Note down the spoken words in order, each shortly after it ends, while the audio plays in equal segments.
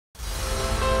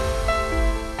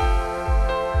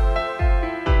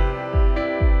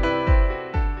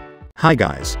Hi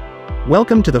guys.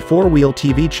 Welcome to the 4-Wheel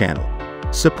TV channel.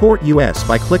 Support us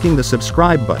by clicking the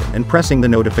subscribe button and pressing the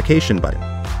notification button.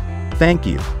 Thank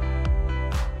you.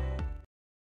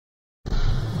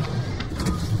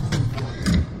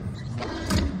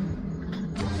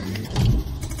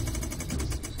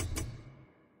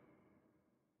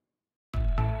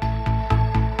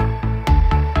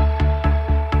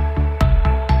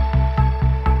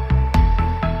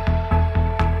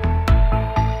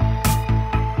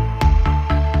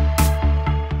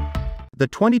 The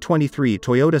 2023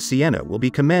 Toyota Sienna will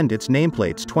commend its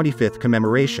nameplate's 25th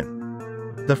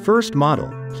commemoration. The first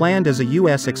model, planned as a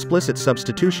U.S. explicit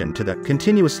substitution to the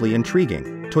continuously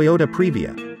intriguing Toyota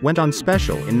Previa, went on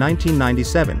special in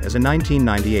 1997 as a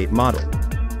 1998 model.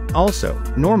 Also,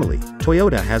 normally,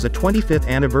 Toyota has a 25th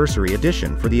anniversary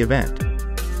edition for the event.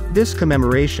 This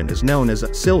commemoration is known as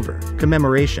a silver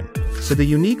commemoration, so the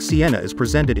unique Sienna is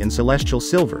presented in celestial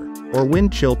silver, or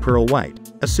wind chill pearl white,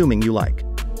 assuming you like.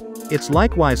 It's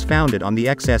likewise founded on the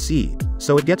XSE,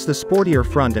 so it gets the sportier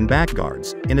front and back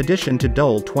guards, in addition to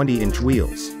dull 20-inch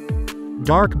wheels.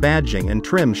 Dark badging and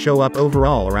trim show up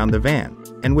overall around the van,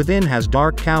 and within has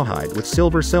dark cowhide with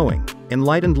silver sewing,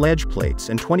 enlightened ledge plates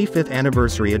and 25th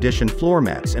anniversary edition floor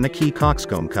mats and a key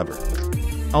coxcomb cover.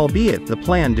 Albeit the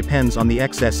plan depends on the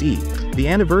XSE, the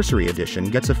anniversary edition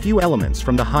gets a few elements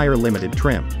from the higher limited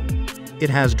trim. It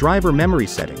has driver memory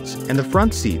settings, and the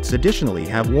front seats additionally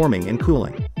have warming and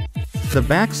cooling. The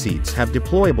back seats have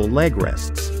deployable leg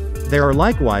rests. There are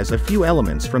likewise a few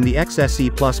elements from the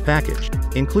XSE Plus Package,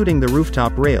 including the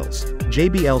rooftop rails,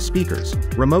 JBL speakers,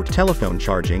 remote telephone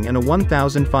charging and a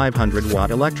 1,500-watt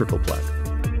electrical plug.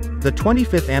 The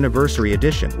 25th anniversary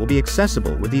edition will be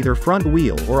accessible with either front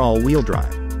wheel or all-wheel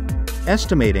drive.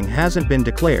 Estimating hasn't been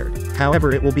declared,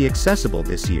 however it will be accessible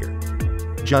this year.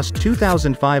 Just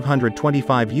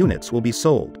 2,525 units will be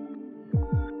sold.